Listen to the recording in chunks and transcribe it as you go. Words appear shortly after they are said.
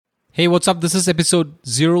Hey, what's up? This is episode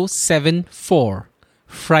 074,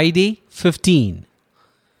 Friday 15.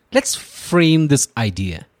 Let's frame this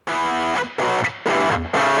idea.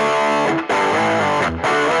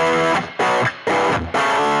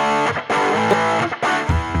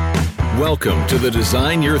 Welcome to the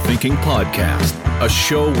Design Your Thinking podcast, a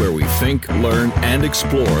show where we think, learn, and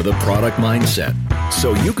explore the product mindset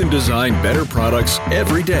so you can design better products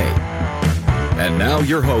every day. And now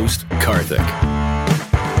your host, Karthik.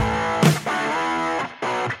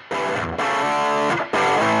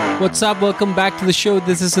 What's up? Welcome back to the show.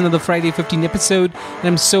 This is another Friday 15 episode, and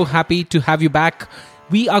I'm so happy to have you back.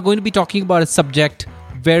 We are going to be talking about a subject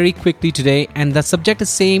very quickly today, and the subject is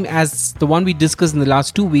same as the one we discussed in the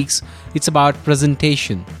last 2 weeks. It's about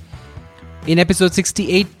presentation. In episode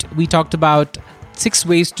 68, we talked about 6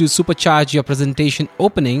 ways to supercharge your presentation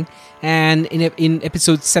opening, and in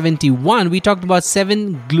episode 71, we talked about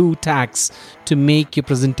 7 glue tacks to make your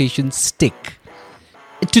presentation stick.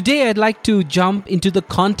 Today, I'd like to jump into the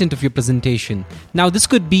content of your presentation. Now, this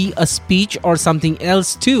could be a speech or something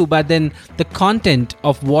else too, but then the content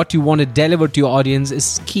of what you want to deliver to your audience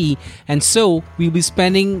is key. And so, we'll be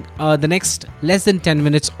spending the next less than 10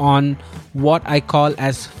 minutes on what I call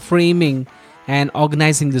as framing and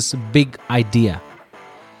organizing this big idea.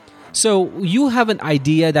 So, you have an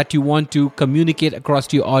idea that you want to communicate across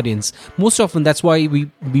to your audience. Most often, that's why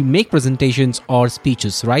we make presentations or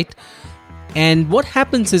speeches, right? And what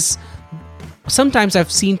happens is, sometimes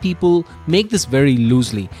I've seen people make this very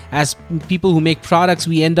loosely. As people who make products,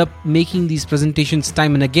 we end up making these presentations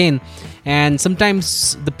time and again. And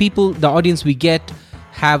sometimes the audience we get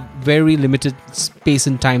have very limited space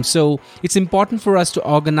and time. So it's important for us to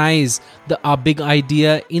organize our big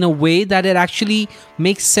idea in a way that it actually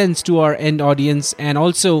makes sense to our end audience, and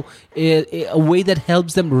also a way that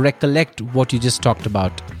helps them recollect what you just talked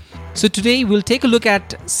about. So today we'll take a look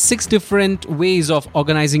at 6 different ways of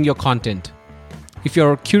organizing your content. If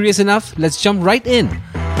you're curious enough, let's jump right in.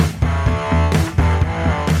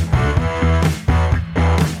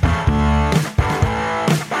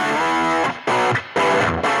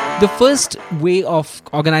 The first way of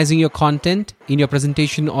organizing your content in your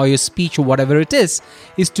presentation or your speech or whatever it is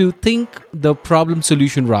to think the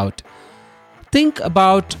problem-solution route. Think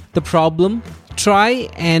about the problem. Try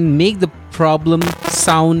and make the problem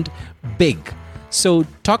sound big. So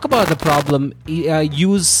talk about the problem,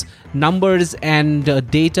 use numbers and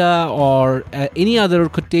data or any other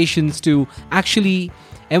quotations to actually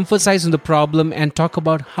emphasize on the problem and talk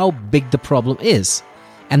about how big the problem is.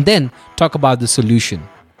 And then talk about the solution.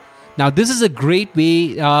 Now, this is a great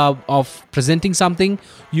way of presenting something.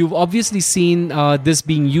 You've obviously seen this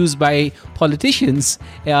being used by politicians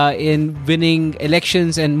in winning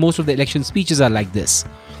elections, and most of the election speeches are like this.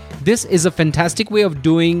 This is a fantastic way of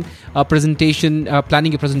doing a presentation,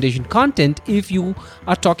 planning your presentation content if you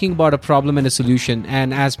are talking about a problem and a solution.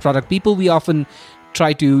 And as product people, we often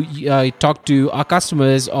try to talk to our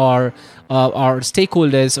customers or our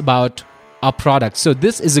stakeholders about our product. So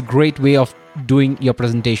this is a great way of doing your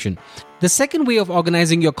presentation. The second way of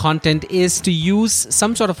organizing your content is to use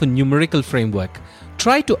some sort of a numerical framework.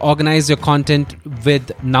 Try to organize your content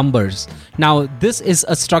with numbers. Now, this is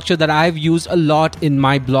a structure that I've used a lot in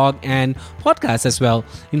my blog and podcast as well.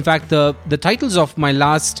 In fact, the titles of my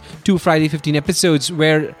last 2 Friday 15 episodes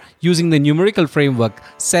were using the numerical framework: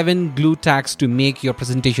 7 glue tacks to make your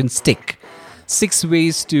presentation stick. 6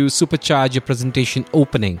 ways to supercharge your presentation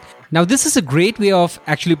opening. Now, this is a great way of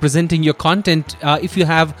actually presenting your content if you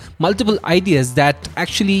have multiple ideas that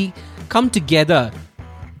actually come together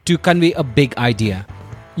to convey a big idea.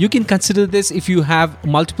 You can consider this if you have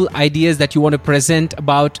multiple ideas that you want to present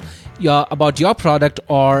about your product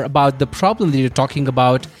or about the problem that you're talking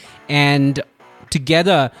about, and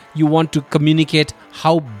together you want to communicate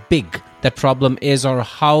how big that problem is or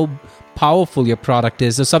how powerful your product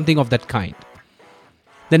is or something of that kind.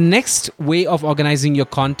 The next way of organizing your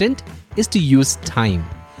content is to use time.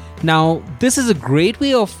 Now, this is a great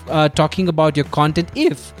way of talking about your content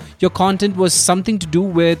if your content was something to do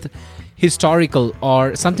with historical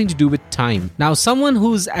or something to do with time. Now, someone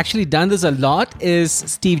who's actually done this a lot is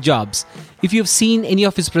Steve Jobs. If you've seen any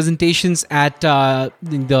of his presentations at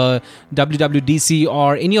the WWDC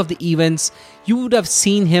or any of the events, you would have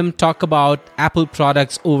seen him talk about Apple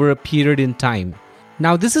products over a period in time.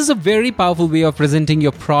 Now, this is a very powerful way of presenting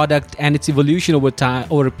your product and its evolution over time,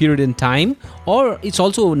 over a period in time. Or it's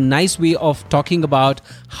also a nice way of talking about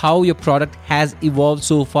how your product has evolved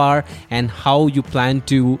so far and how you plan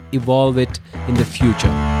to evolve it in the future.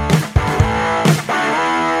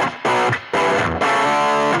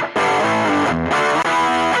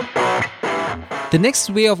 The next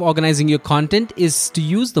way of organizing your content is to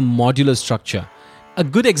use the modular structure. A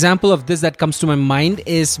good example of this that comes to my mind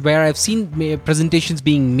is where I've seen presentations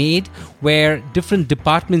being made where different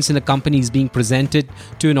departments in a company is being presented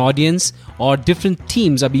to an audience, or different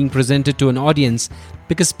teams are being presented to an audience,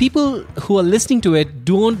 because people who are listening to it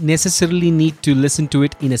don't necessarily need to listen to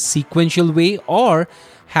it in a sequential way or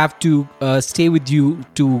have to stay with you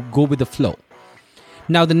to go with the flow.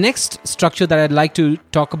 Now, the next structure that I'd like to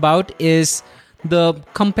talk about is the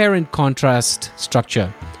compare and contrast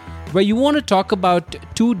structure, where you want to talk about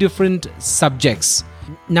two different subjects.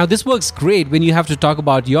 Now, this works great when you have to talk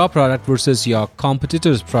about your product versus your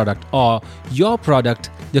competitor's product, or your product,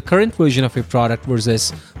 the current version of your product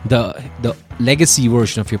versus the legacy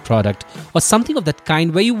version of your product, or something of that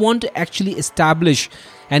kind, where you want to actually establish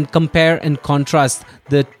and compare and contrast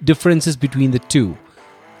the differences between the two,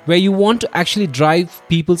 where you want to actually drive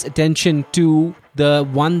people's attention to the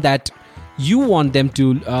one that you want them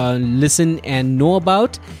to listen and know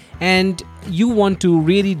about, and you want to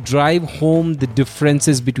really drive home the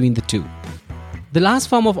differences between the two. The last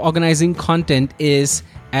form of organizing content is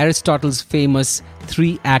Aristotle's famous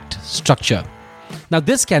 3-act structure. Now,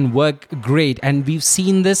 this can work great, and we've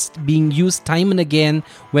seen this being used time and again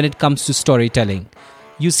when it comes to storytelling.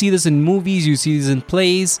 You see this in movies, you see this in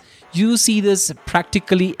plays, you see this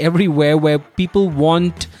practically everywhere, where people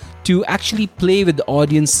want to actually play with the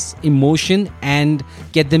audience emotion and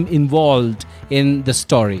get them involved in the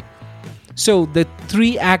story. So the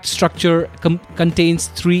 3-act structure contains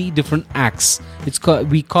 3 different acts.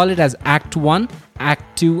 We call it as Act 1,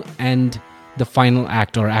 Act 2, and the final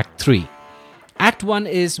act, or Act 3. Act 1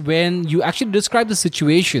 is when you actually describe the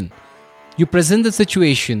situation. You present the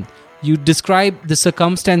situation. You describe the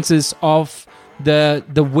circumstances of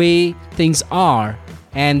the way things are.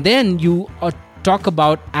 And then you talk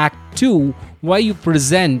about Act 2, where you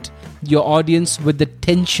present your audience with the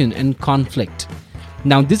tension and conflict.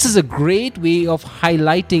 Now, this is a great way of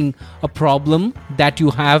highlighting a problem that you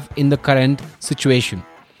have in the current situation.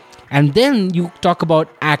 And then you talk about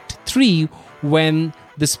Act 3, when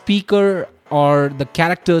the speaker or the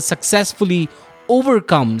character successfully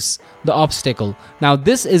overcomes the obstacle. Now,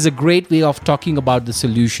 this is a great way of talking about the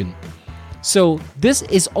solution. So this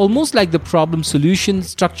is almost like the problem solution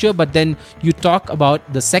structure, but then you talk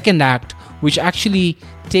about the second act, which actually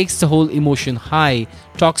takes the whole emotion high,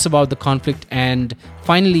 talks about the conflict, and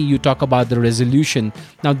finally you talk about the resolution.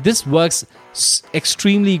 Now, this works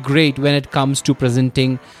extremely great when it comes to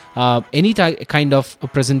presenting any kind of a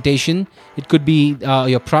presentation. It could be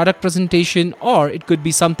your product presentation, or it could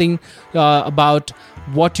be something about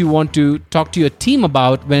what you want to talk to your team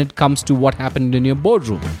about when it comes to what happened in your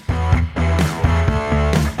boardroom.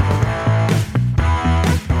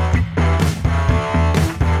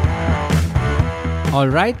 All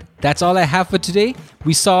right, that's all I have for today.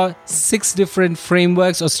 We saw 6 different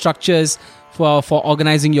frameworks or structures for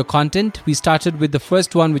organizing your content. We started with the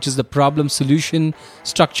first one, which is the problem solution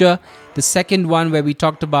structure. The second one, where we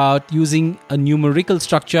talked about using a numerical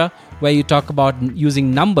structure, where you talk about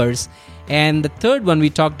using numbers. And the third one, we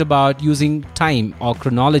talked about using time or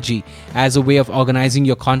chronology as a way of organizing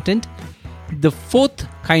your content. The fourth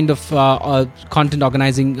kind of content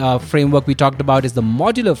organizing framework we talked about is the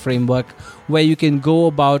modular framework, where you can go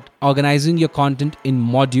about organizing your content in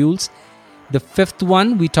modules. The fifth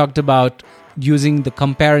one, we talked about using the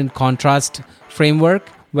compare and contrast framework,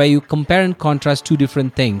 where you compare and contrast 2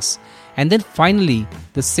 different things. And then finally,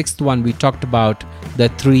 the sixth one, we talked about the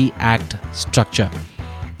 3-act structure.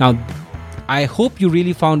 Now, I hope you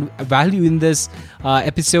really found value in this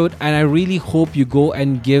episode, and I really hope you go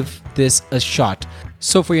and give this a shot.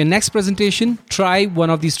 So for your next presentation, try one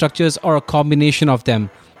of these structures or a combination of them.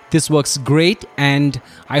 This works great, and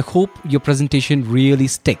I hope your presentation really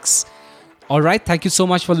sticks. All right, thank you so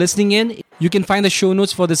much for listening in. You can find the show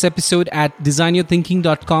notes for this episode at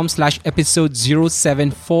designyourthinking.com/episode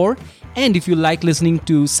 074. And if you like listening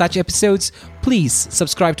to such episodes, please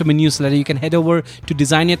subscribe to my newsletter. You can head over to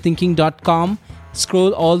designyourthinking.com,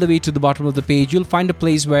 scroll all the way to the bottom of the page. You'll find a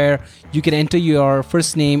place where you can enter your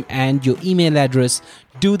first name and your email address.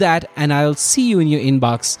 Do that, and I'll see you in your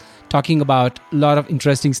inbox talking about a lot of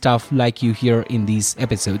interesting stuff like you hear in these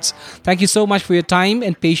episodes. Thank you so much for your time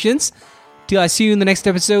and patience. Till I see you in the next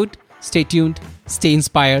episode, stay tuned, stay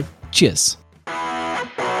inspired. Cheers.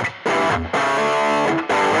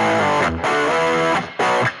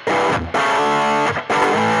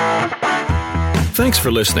 Thanks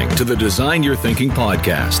for listening to the Design Your Thinking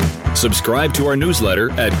podcast. Subscribe to our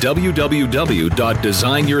newsletter at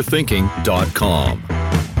www.designyourthinking.com.